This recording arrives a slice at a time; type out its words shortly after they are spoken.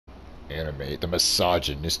anime, the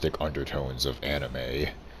misogynistic undertones of anime.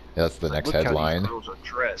 That's the next Look how these headline. girls are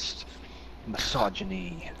dressed.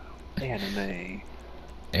 Misogyny. Anime.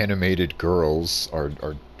 Animated girls are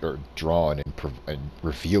drawn in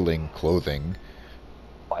revealing clothing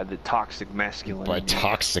By the toxic by masculinity.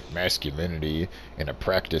 toxic masculinity in a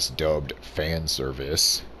practice dubbed fan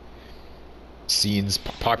service.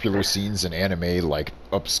 Popular scenes in anime like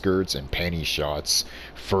upskirts and panty shots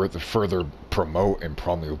further promote and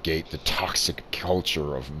promulgate the toxic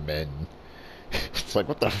culture of men. It's like,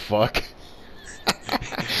 what the fuck? Dude,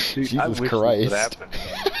 I Jesus wish this would Christ. happen,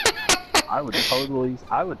 man. I would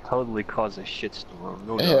totally cause a shitstorm.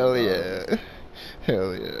 No doubt Hell about it. yeah.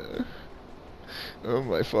 Hell yeah. Oh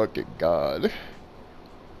my fucking god.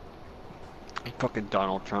 Fucking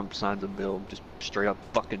Donald Trump signs a bill, just straight up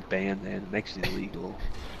fucking ban and makes it illegal.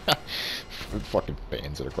 Fucking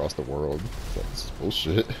bans it across the world. That's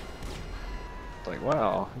bullshit. It's like,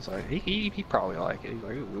 wow. He's like, he probably like it. He's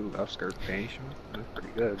like, ooh, upskirt panty short. That's pretty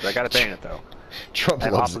good. But I gotta ban it though. Trump I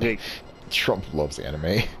have loves obligation. Trump loves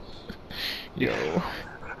anime. Yo.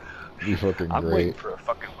 Be fucking I'm waiting great. for a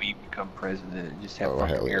fucking Weeb to become president and just have Oh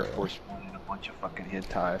hell fucking Air yeah. Force One and a bunch of fucking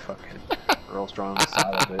hentai fucking girls drawn on the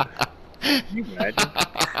side of it. Can you imagine?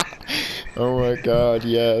 Oh my god,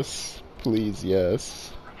 yes. Please,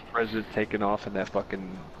 yes. President taking off in that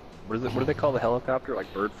fucking what do they call the helicopter?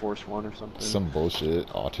 Like Bird Force One or something? Some bullshit.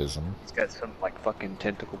 Autism. He's got some like fucking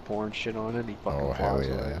tentacle porn shit on it. He fucking Oh hell flies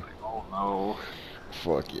away. yeah. Like, oh no.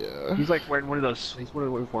 Fuck yeah. He's like wearing one of those. He's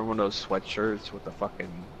wearing one of those sweatshirts with the fucking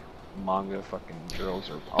manga fucking girls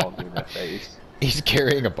are all doing that face. He's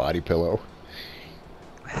carrying a body pillow.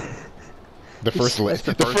 The first lady.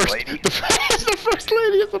 That's the first lady. The first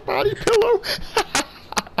lady is a body pillow.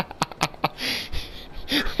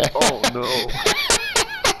 Oh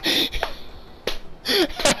no.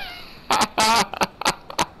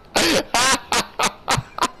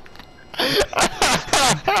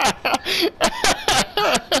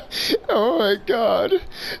 Oh my god.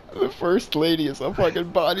 The first lady is a fucking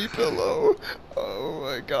body pillow. Oh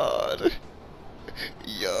my god.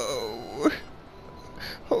 Yo.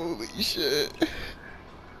 Holy shit.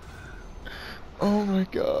 Oh my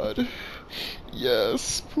god.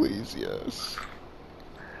 Yes, please, yes.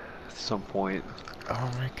 At some point.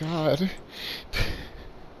 Oh my god.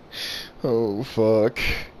 Oh fuck.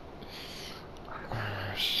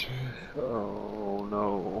 Oh shit. Oh.